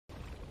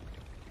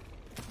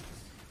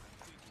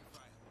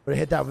But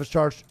hit that with his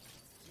charge.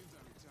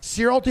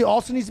 Seer ulti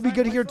also needs to be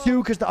good here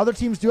too, because the other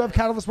teams do have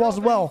catalyst walls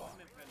as well.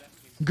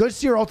 Good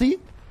Seer ulti.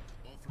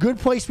 Good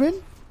placement.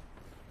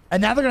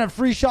 And now they're going to have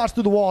free shots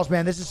through the walls,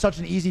 man. This is such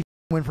an easy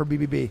win for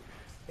BBB.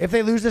 If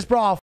they lose this, bro,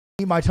 I'll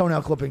eat my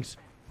toenail clippings.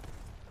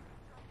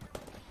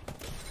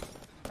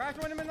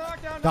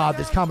 God,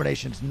 this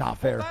combination's not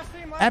fair.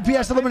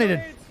 MPS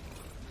eliminated.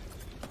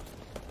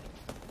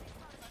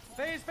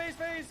 Phase.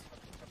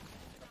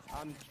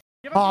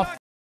 Oh,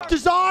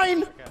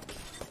 design.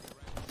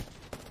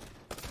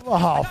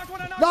 Oh,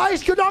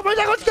 nice. Good knock.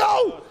 Let's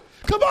go.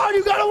 Come on,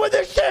 you got to win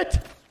this shit.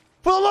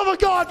 For the love of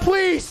God,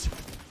 please.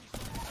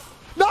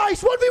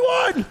 Nice.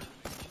 1v1.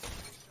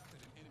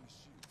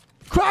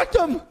 Cracked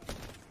him.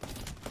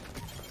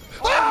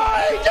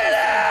 Oh, he did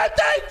it.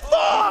 Thank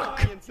fuck.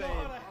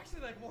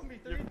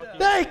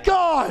 Thank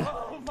God.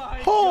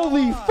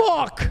 Holy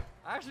fuck.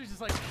 Actually,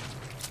 just like.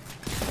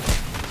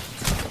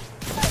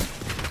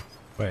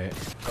 Wait.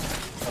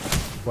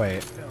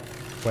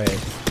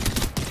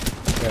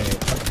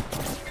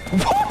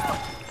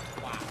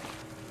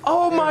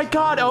 Oh my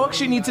God! Oh,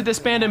 actually needs to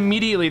disband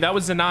immediately. That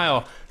was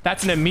denial.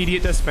 That's an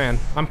immediate disband.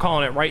 I'm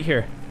calling it right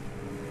here.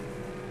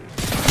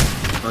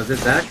 Oh, is it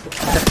Zach?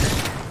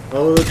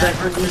 Oh, Zach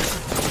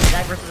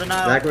versus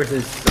denial. Zach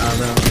versus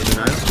denial.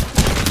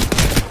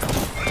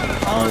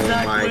 Oh,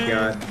 Zach my wins.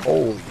 God!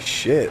 Holy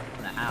shit!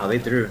 Oh, they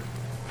threw.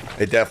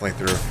 They definitely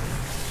threw.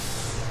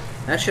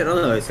 That shit, I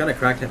don't know. It's kind of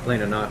cracked at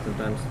playing a knock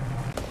sometimes.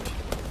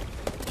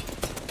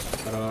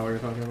 I don't know what you're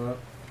talking about.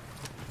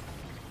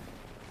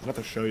 I'm about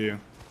to show you.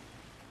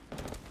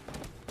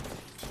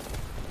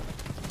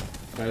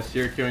 Guys,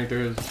 Seer queuing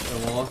through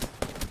his wall.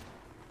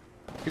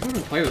 People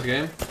even play this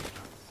game.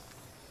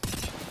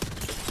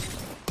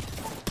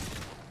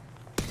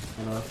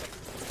 Oh no.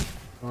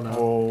 Oh no.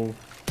 Oh.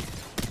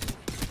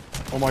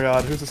 Oh my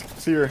God, who's this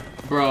Seer?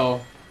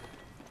 Bro.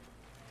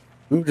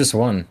 Who just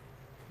won?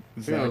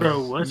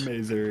 Bro, what?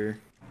 Zachmazer.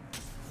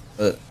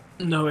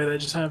 No way that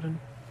just happened.